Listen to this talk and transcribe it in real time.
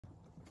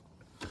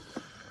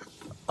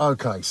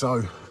Okay,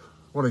 so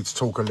wanted to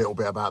talk a little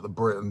bit about the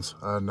Britons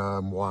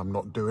and why I'm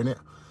not doing it.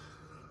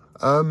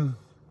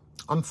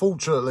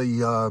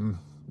 Unfortunately,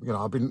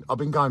 I've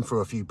been going through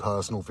a few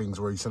personal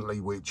things recently,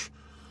 which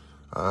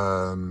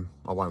I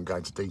won't go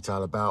into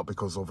detail about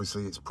because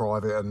obviously it's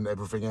private and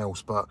everything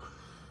else. But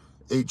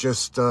it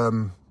just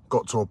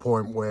got to a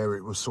point where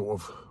it was sort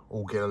of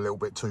all getting a little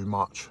bit too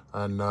much,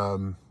 and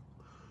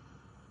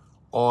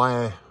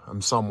I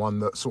am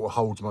someone that sort of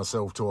holds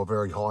myself to a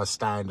very high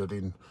standard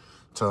in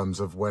terms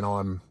of when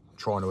I'm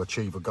trying to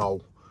achieve a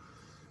goal,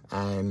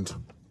 and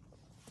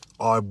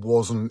I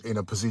wasn't in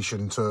a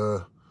position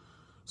to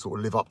sort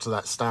of live up to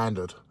that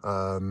standard,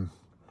 and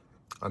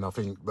I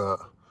think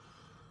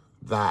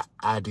that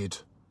added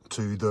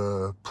to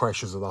the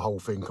pressures of the whole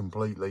thing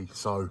completely.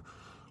 So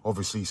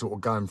obviously sort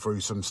of going through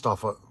some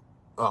stuff at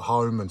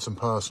home and some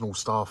personal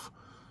stuff,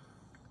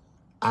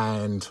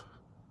 and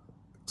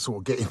sort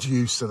of getting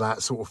used to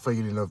that sort of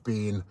feeling of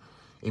being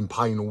in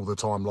pain all the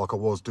time like I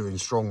was doing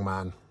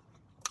strongman.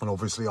 And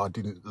obviously I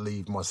didn't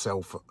leave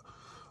myself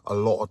a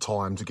lot of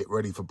time to get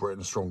ready for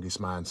Britain's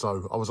Strongest Man,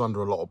 so I was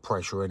under a lot of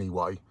pressure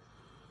anyway.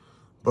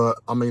 But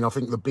I mean, I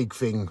think the big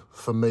thing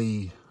for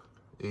me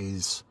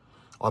is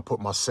I put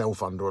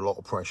myself under a lot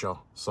of pressure.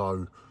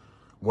 So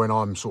when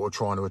I'm sort of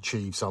trying to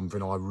achieve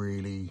something, I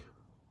really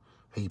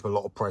heap a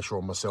lot of pressure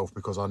on myself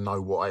because I know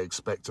what I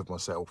expect of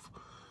myself.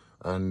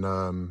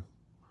 And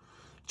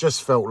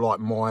just felt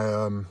like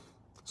my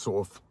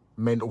sort of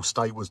mental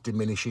state was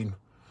diminishing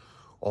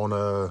on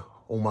a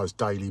almost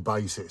daily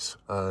basis,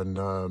 and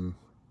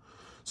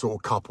sort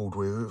of coupled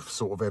with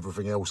sort of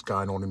everything else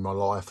going on in my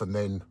life. And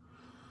then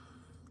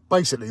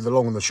basically the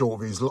long and the short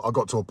of it is I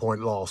got to a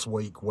point last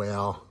week where,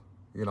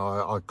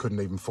 I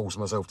couldn't even force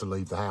myself to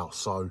leave the house.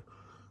 So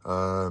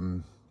I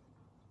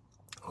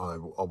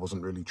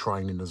wasn't really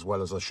training as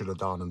well as I should have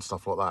done and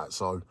stuff like that.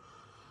 So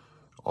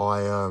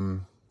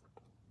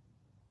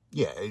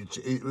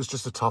it was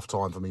just a tough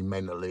time for me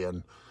mentally,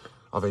 and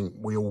I think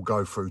we all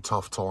go through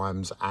tough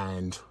times,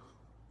 and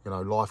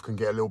life can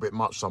get a little bit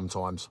much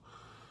sometimes.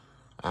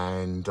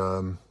 And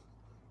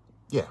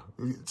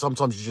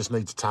sometimes you just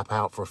need to tap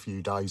out for a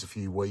few days, a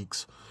few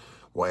weeks,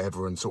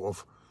 whatever, and sort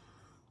of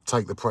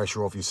take the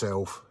pressure off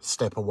yourself,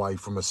 step away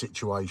from a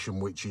situation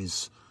which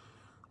is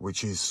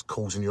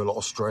causing you a lot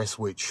of stress,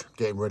 which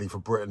getting ready for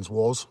Britain's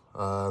was,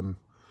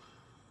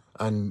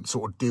 and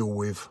sort of deal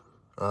with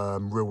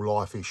real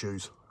life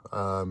issues.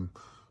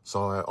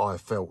 So I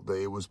felt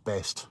that it was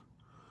best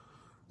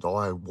that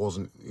I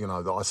wasn't,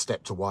 that I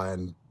stepped away,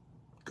 and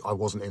I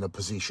wasn't in a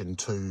position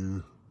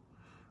to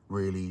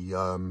really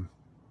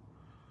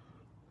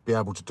be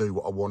able to do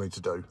what I wanted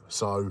to do.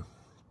 So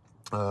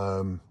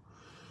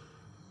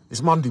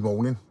it's Monday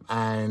morning,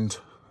 and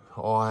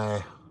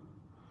I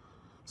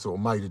sort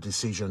of made a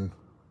decision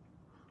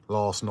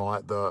last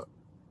night that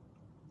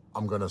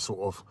I'm going to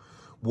sort of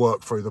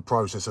work through the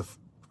process of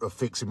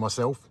fixing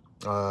myself,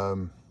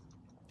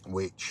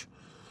 which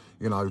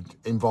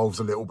involves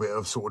a little bit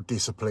of sort of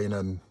discipline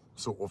and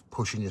sort of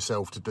pushing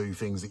yourself to do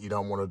things that you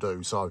don't want to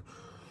do. So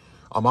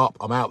I'm out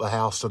the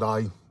house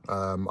today.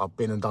 I've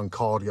been and done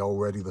cardio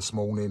already this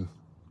morning,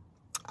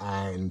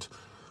 and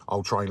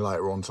I'll train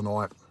later on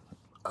tonight.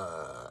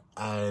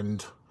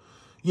 And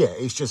yeah,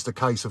 it's just a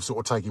case of sort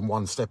of taking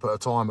one step at a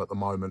time at the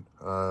moment.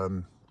 I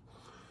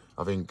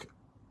think,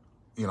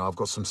 I've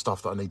got some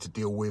stuff that I need to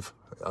deal with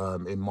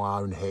in my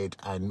own head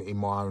and in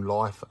my own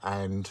life,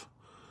 and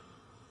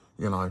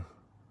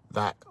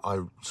that I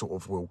sort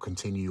of will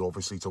continue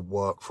obviously to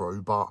work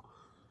through, but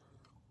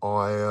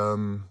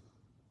I've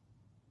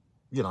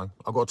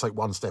got to take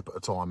one step at a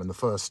time, and the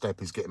first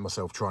step is getting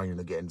myself training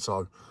again.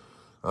 So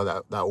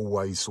that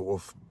always sort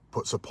of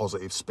puts a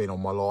positive spin on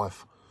my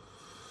life.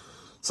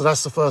 So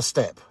that's the first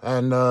step.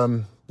 And,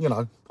 I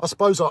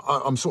suppose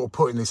I'm sort of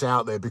putting this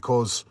out there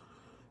because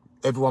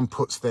everyone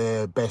puts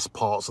their best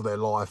parts of their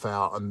life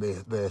out and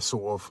their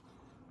sort of,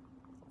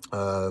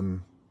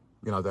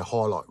 their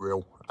highlight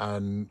reel.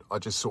 And I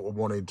just sort of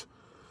wanted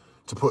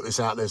to put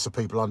this out there so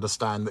people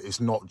understand that it's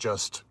not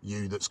just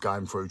you that's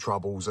going through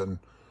troubles, and,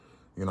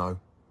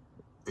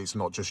 it's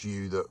not just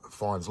you that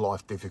finds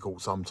life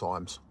difficult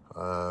sometimes.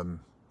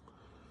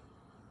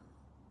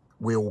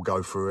 We all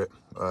go through it.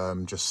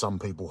 Just some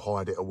people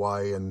hide it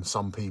away, and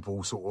some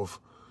people sort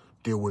of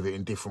deal with it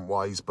in different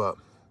ways. But,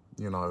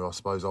 I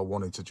suppose I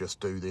wanted to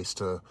just do this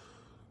to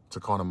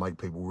kind of make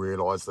people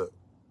realise that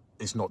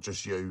it's not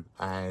just you,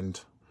 and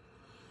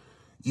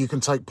you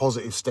can take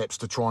positive steps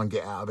to try and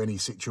get out of any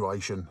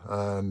situation.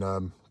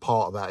 And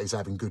part of that is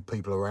having good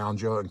people around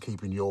you and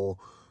keeping your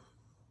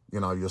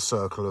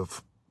circle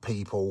of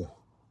people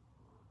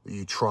that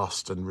you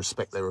trust and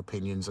respect their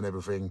opinions and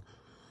everything,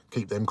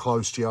 keep them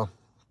close to you.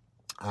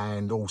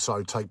 And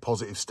also take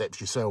positive steps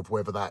yourself,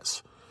 whether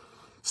that's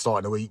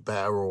starting to eat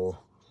better or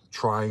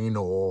train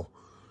or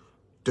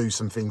do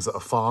some things that are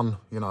fun.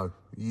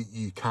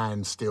 You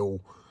can still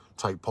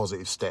take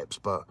positive steps,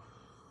 but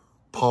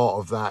part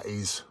of that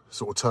is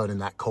sort of turning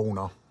that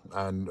corner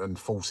and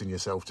forcing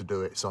yourself to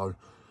do it. So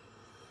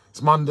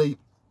it's Monday.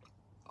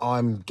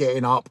 I'm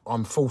getting up,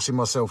 I'm forcing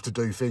myself to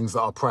do things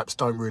that I perhaps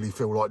don't really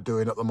feel like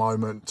doing at the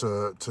moment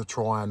to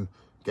try and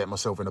get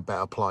myself in a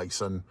better place.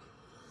 And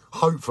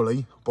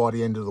hopefully by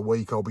the end of the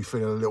week, I'll be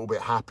feeling a little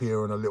bit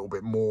happier and a little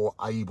bit more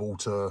able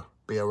to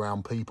be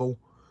around people.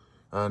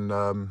 And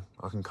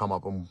I can come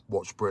up and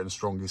watch Britain's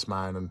Strongest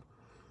Man and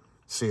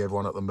see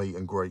everyone at the meet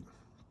and greet.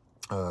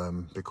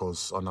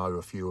 Because I know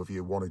a few of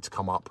you wanted to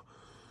come up,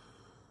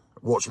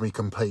 watch me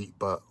compete,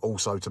 but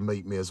also to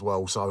meet me as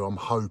well. So I'm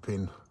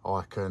hoping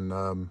I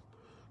can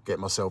get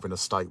myself in a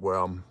state where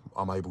I'm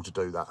able to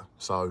do that.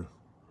 So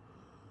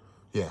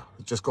yeah,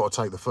 just got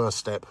to take the first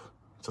step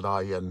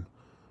today and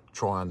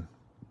try and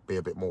be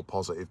a bit more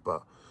positive.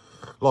 But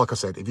like I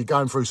said, if you're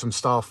going through some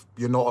stuff,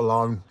 you're not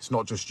alone. It's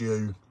not just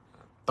you.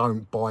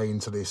 Don't buy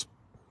into this.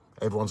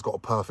 Everyone's got a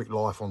perfect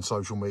life on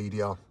social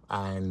media,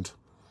 and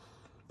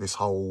this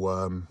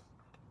whole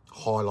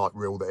highlight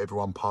reel that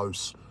everyone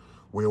posts.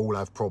 We all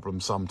have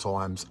problems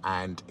sometimes,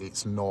 and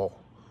it's not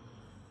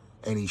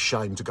any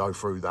shame to go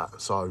through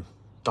that. So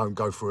don't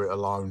go through it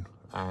alone,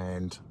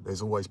 and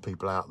there's always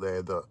people out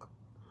there that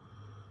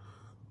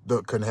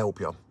can help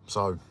you.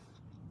 So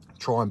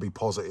try and be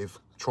positive,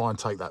 try and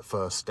take that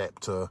first step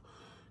to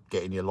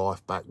getting your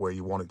life back where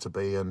you want it to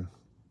be. And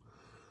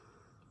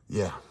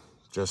yeah,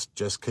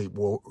 just keep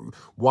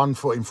one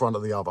foot in front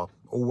of the other,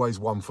 always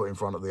one foot in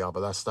front of the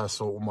other. That's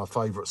sort of my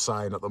favorite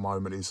saying at the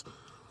moment is,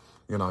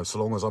 you know, so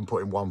long as I'm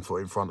putting one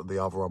foot in front of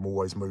the other, I'm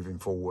always moving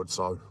forward.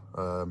 So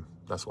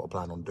that's what I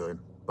plan on doing.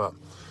 But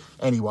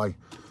anyway,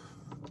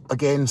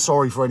 again,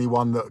 sorry for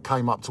anyone that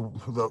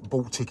that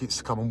bought tickets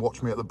to come and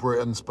watch me at the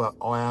Britons, but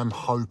I am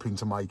hoping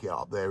to make it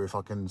up there if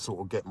I can sort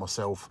of get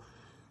myself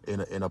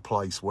in a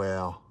place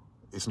where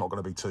it's not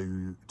going to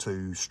be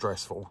too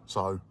stressful.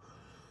 So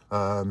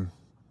I'm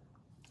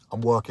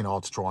working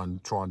hard to try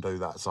and do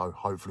that. So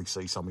hopefully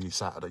see some of you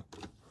Saturday.